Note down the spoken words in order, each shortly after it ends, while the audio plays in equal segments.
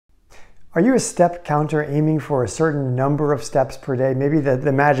Are you a step counter aiming for a certain number of steps per day? Maybe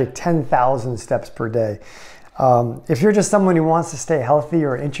the magic 10,000 steps per day. If you're just someone who wants to stay healthy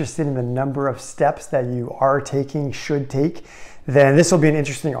or interested in the number of steps that you are taking, should take, then this will be an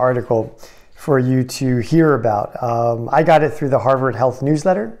interesting article for you to hear about. I got it through the Harvard Health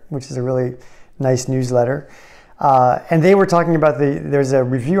newsletter, which is a really nice newsletter. And they were talking about there's a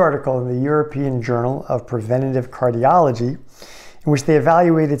review article in the European Journal of Preventive Cardiology in which they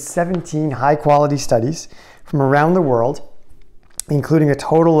evaluated 17 high-quality studies from around the world, including a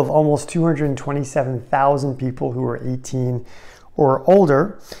total of almost 227,000 people who were 18 or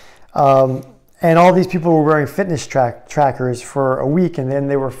older. And all these people were wearing fitness trackers for a week, and then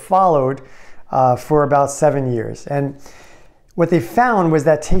they were followed for about 7 years. And what they found was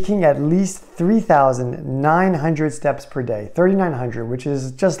that taking at least 3,900 steps per day, 3,900, which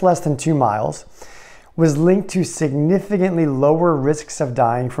is just less than 2 miles, was linked to significantly lower risks of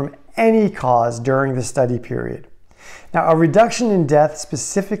dying from any cause during the study period. Now, a reduction in death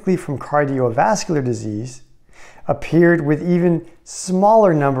specifically from cardiovascular disease appeared with even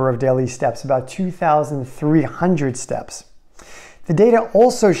smaller number of daily steps, about 2,300 steps. The data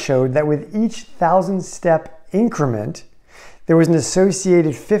also showed that with each 1,000-step increment, there was an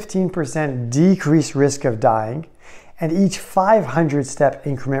associated 15% decreased risk of dying, and each 500-step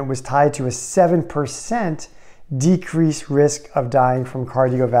increment was tied to a 7% decreased risk of dying from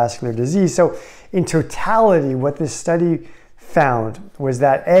cardiovascular disease. So in totality, what this study found was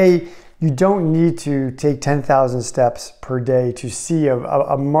that A, you don't need to take 10,000 steps per day to see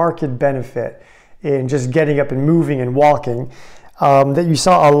a marked benefit in just getting up and moving and walking, that you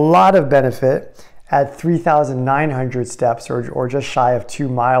saw a lot of benefit at 3,900 steps or just shy of 2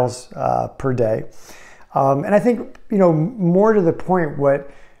 miles per day. And I think, more to the point,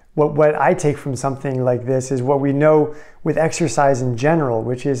 what I take from something like this is what we know with exercise in general,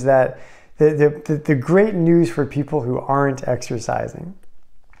 which is that the great news for people who aren't exercising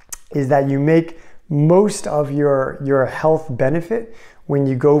is that you make most of your health benefit when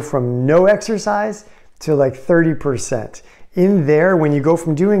you go from no exercise to like 30%. In there, when you go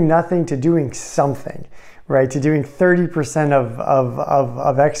from doing nothing to doing something, right, to doing 30%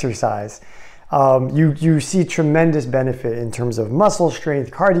 of exercise, you see tremendous benefit in terms of muscle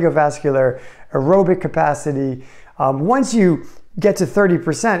strength, cardiovascular, aerobic capacity. Once you get to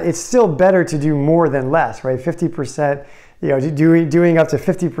 30%, it's still better to do more than less, right? 50%, doing up to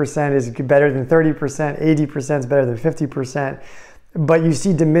 50% is better than 30%, 80% is better than 50%. But you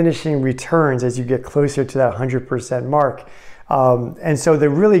see diminishing returns as you get closer to that 100% mark. And so the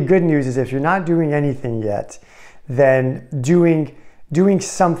really good news is if you're not doing anything yet, then doing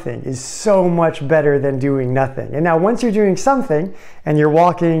something is so much better than doing nothing. And now once you're doing something and you're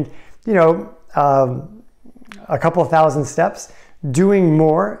walking, a couple of thousand steps, doing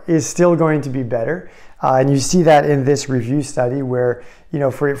more is still going to be better. And you see that in this review study where,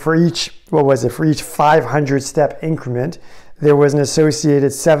 for each 500 step increment, there was an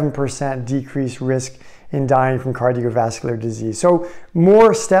associated 7% decreased risk in dying from cardiovascular disease. So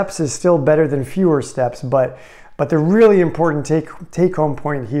more steps is still better than fewer steps, but the really important take-home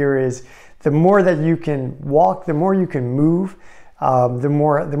point here is the more that you can walk, the more you can move, the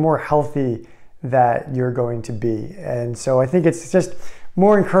more healthy that you're going to be. And so I think it's just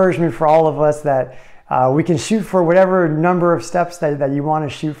more encouragement for all of us that we can shoot for whatever number of steps that you want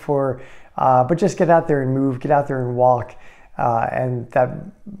to shoot for, but just get out there and move, get out there and walk. And that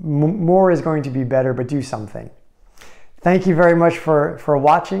more is going to be better, but do something. Thank you very much for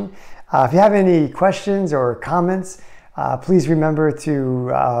watching. If you have any questions or comments, please remember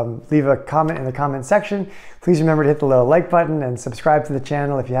to leave a comment in the comment section. Please remember to hit the little like button and subscribe to the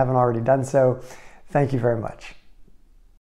channel if you haven't already done so. Thank you very much.